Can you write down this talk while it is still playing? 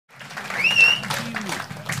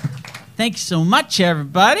Thank you so much,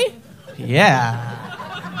 everybody. Yeah.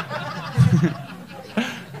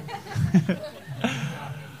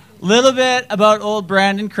 Little bit about old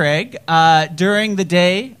Brandon Craig. During the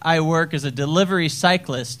day, I work as a delivery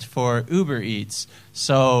cyclist for Uber Eats.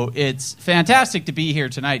 So it's fantastic to be here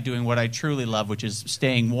tonight doing what I truly love, which is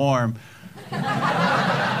staying warm.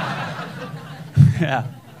 Yeah.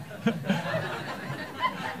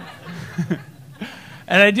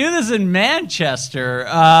 And I do this in Manchester,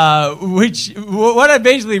 what I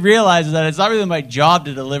basically realized is that it's not really my job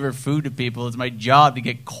to deliver food to people. It's my job to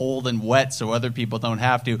get cold and wet so other people don't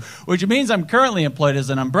have to, which means I'm currently employed as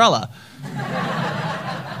an umbrella.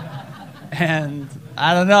 And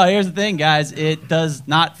I don't know. Here's the thing, guys. It does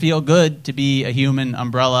not feel good to be a human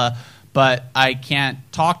umbrella, but I can't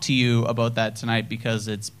talk to you about that tonight because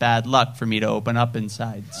it's bad luck for me to open up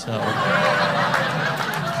inside. So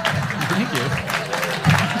thank you.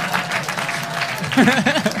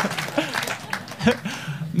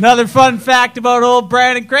 Another fun fact about old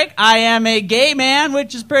Brandon Craig, I am a gay man,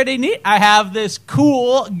 which is pretty neat. I have this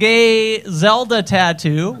cool gay Zelda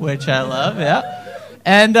tattoo, which I love, yeah.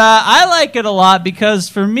 And I like it a lot because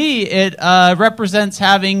for me it represents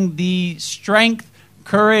having the strength,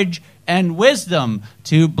 courage, and wisdom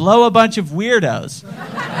to blow a bunch of weirdos.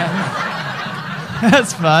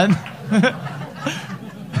 That's fun.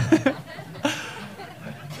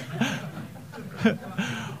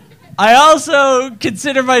 I also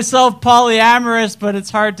consider myself polyamorous, but it's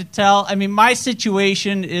hard to tell. I mean, my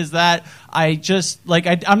situation is that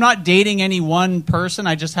I'm not dating any one person.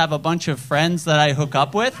 I just have a bunch of friends that I hook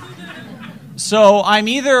up with. So I'm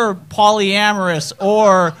either polyamorous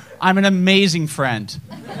or I'm an amazing friend.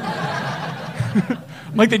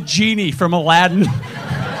 I'm like the genie from Aladdin.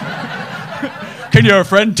 Can your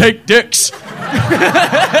friend take dicks?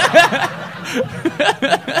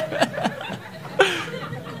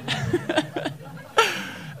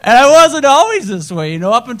 And I wasn't always this way,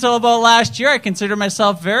 up until about last year, I considered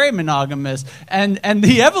myself very monogamous. And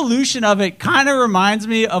the evolution of it kind of reminds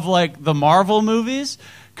me of, the Marvel movies.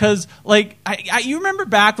 Because, you remember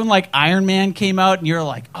back when, Iron Man came out, and you're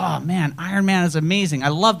like, oh, man, Iron Man is amazing. I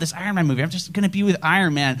love this Iron Man movie. I'm just going to be with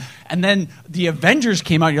Iron Man. And then the Avengers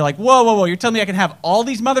came out, and you're like, whoa, whoa, whoa, you're telling me I can have all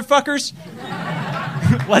these motherfuckers?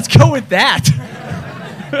 Let's go with that.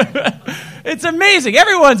 It's amazing.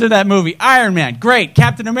 Everyone's in that movie. Iron Man, great.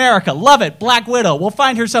 Captain America, love it. Black Widow, we'll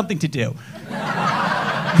find her something to do.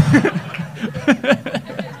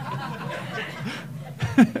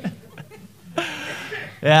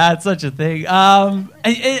 Yeah, it's such a thing. And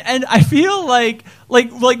I feel like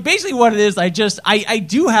basically what it is, I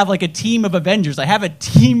do have a team of Avengers. I have a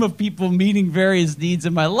team of people meeting various needs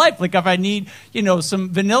in my life. Like if I need, some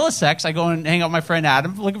vanilla sex, I go and hang out with my friend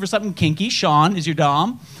Adam, looking for something kinky. Sean is your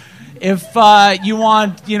dom. If you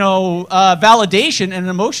want, validation and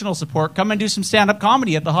emotional support, come and do some stand-up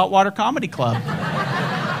comedy at the Hot Water Comedy Club.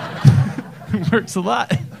 It works a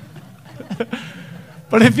lot.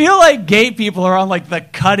 But I feel like gay people are on the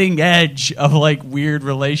cutting edge of weird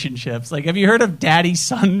relationships. Have you heard of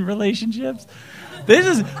daddy-son relationships?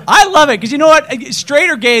 I love it because you know what? Straight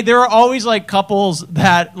or gay, there are always couples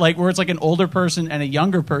that where it's an older person and a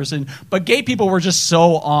younger person. But gay people were just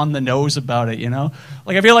so on the nose about it,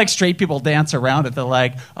 I feel like straight people dance around it. They're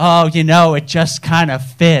like, oh, it just kind of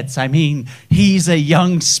fits. I mean, he's a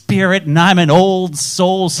young spirit and I'm an old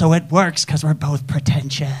soul, so it works because we're both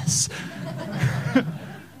pretentious.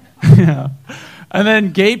 And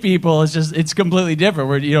then gay people, it's completely different.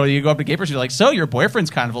 Where, you go up to a gay person, you're like, so your boyfriend's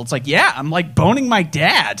kind of old. It's like, yeah, I'm boning my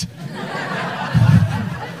dad.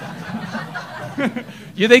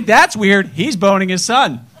 You think that's weird? He's boning his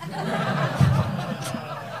son.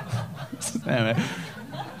 Anyway.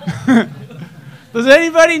 Does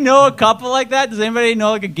anybody know a couple like that? Does anybody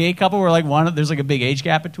know a gay couple where there's a big age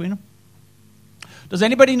gap between them? Does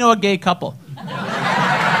anybody know a gay couple?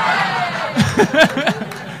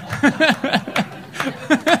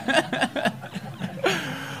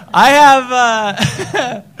 I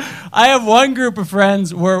have one group of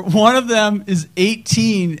friends where one of them is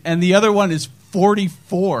 18 and the other one is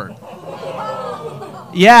 44.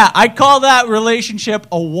 Yeah, I call that relationship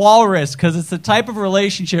a walrus because it's the type of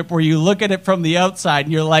relationship where you look at it from the outside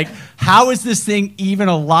and you're like, how is this thing even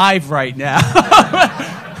alive right now?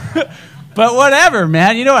 But whatever,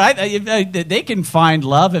 man. You know what? They can find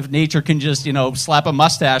love if nature can just, slap a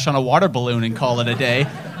mustache on a water balloon and call it a day.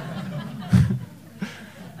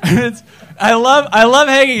 I love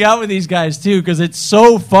hanging out with these guys too because it's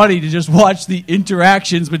so funny to just watch the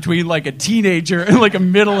interactions between a teenager and a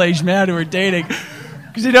middle-aged man who are dating.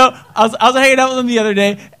 Because I was hanging out with them the other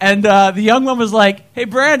day, and the young one was like, "Hey,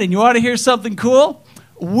 Brandon, you want to hear something cool?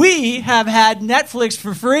 we have had Netflix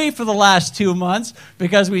for free for the last 2 months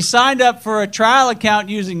because we signed up for a trial account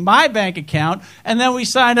using my bank account, and then we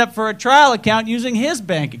signed up for a trial account using his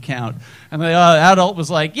bank account. And the adult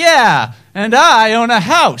was like, yeah, and I own a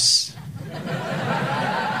house.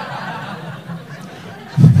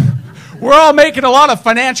 We're all making a lot of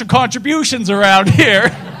financial contributions around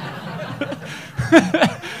here.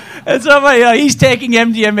 And so he's taking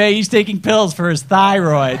MDMA, he's taking pills for his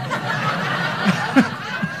thyroid.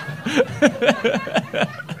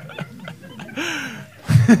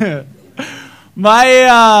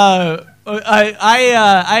 I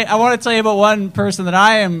want to tell you about one person that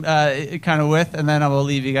I am kind of with, and then I will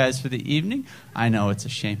leave you guys for the evening. I know it's a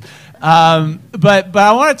shame, but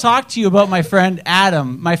I want to talk to you about my friend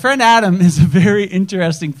Adam. My friend Adam is a very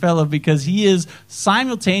interesting fellow because he is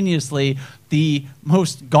simultaneously the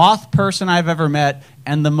most goth person I've ever met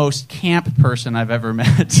and the most camp person I've ever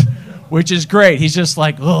met. Which is great. He's just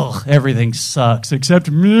like, ugh, everything sucks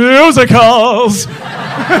except musicals.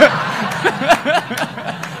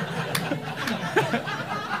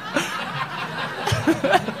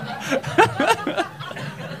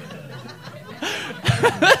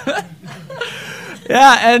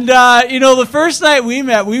 Yeah, and the first night we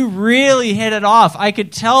met, we really hit it off. I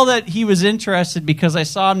could tell that he was interested because I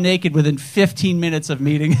saw him naked within 15 minutes of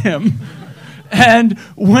meeting him. And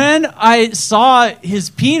when I saw his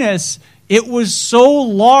penis, it was so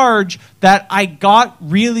large that I got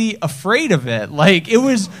really afraid of it. Like, it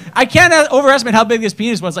was, I can't overestimate how big this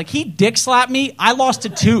penis was. Like, he dick slapped me, I lost a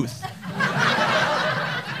tooth.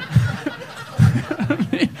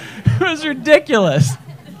 It was ridiculous.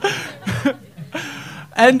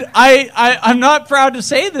 And I'm not proud to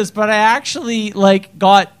say this, but I actually,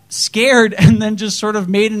 got scared and then just sort of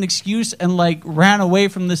made an excuse and ran away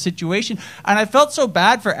from the situation. And I felt so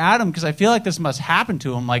bad for Adam because I feel like this must happen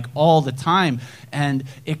to him all the time. And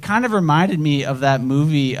it kind of reminded me of that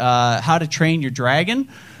movie, How to Train Your Dragon.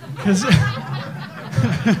 Because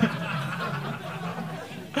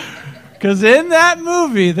in that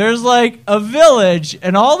movie, there's a village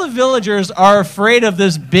and all the villagers are afraid of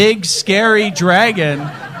this big, scary dragon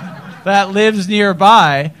that lives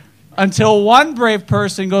nearby. Until one brave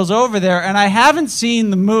person goes over there, and I haven't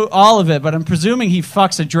seen all of it, but I'm presuming he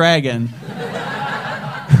fucks a dragon.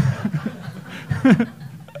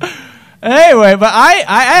 Anyway, but I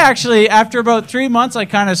actually, after about 3 months, I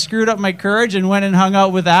kind of screwed up my courage and went and hung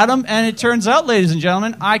out with Adam, and it turns out, ladies and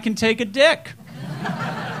gentlemen, I can take a dick.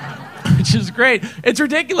 Which is great. It's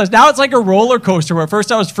ridiculous. Now it's like a roller coaster where at first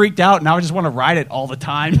I was freaked out, now I just want to ride it all the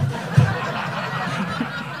time.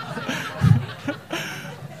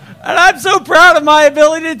 And I'm so proud of my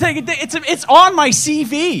ability to take a dick. It's on my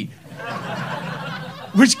CV,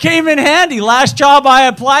 which came in handy. Last job I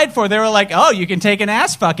applied for, they were like, oh, you can take an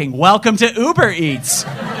ass fucking. Welcome to Uber Eats.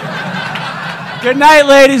 Good night,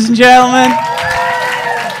 ladies and gentlemen.